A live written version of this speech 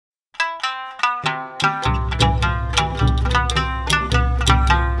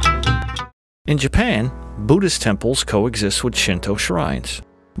In Japan, Buddhist temples coexist with Shinto shrines.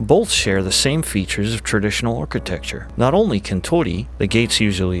 Both share the same features of traditional architecture. Not only can torii, the gates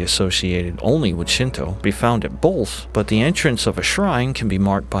usually associated only with Shinto, be found at both, but the entrance of a shrine can be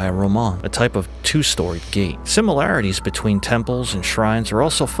marked by a roman, a type of two-storied gate. Similarities between temples and shrines are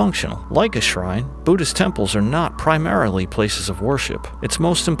also functional. Like a shrine, Buddhist temples are not primarily places of worship. Its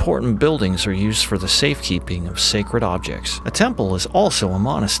most important buildings are used for the safekeeping of sacred objects. A temple is also a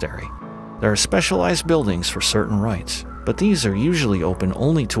monastery. There are specialized buildings for certain rites, but these are usually open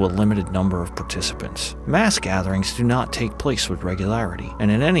only to a limited number of participants. Mass gatherings do not take place with regularity, and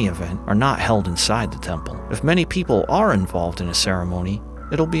in any event, are not held inside the temple. If many people are involved in a ceremony,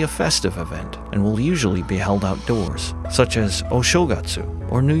 it'll be a festive event, and will usually be held outdoors, such as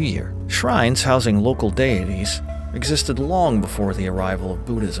Oshogatsu, or New Year. Shrines housing local deities existed long before the arrival of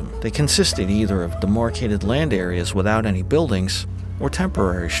Buddhism. They consisted either of demarcated land areas without any buildings, or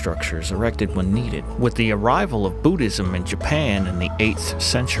temporary structures erected when needed. With the arrival of Buddhism in Japan in the 8th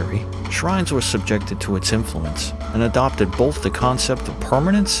century, shrines were subjected to its influence and adopted both the concept of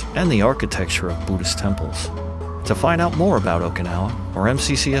permanence and the architecture of Buddhist temples. To find out more about Okinawa or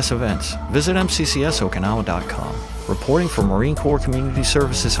MCCS events, visit mccsokinawa.com. Reporting for Marine Corps Community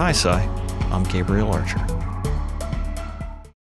Services HISI, I'm Gabriel Archer.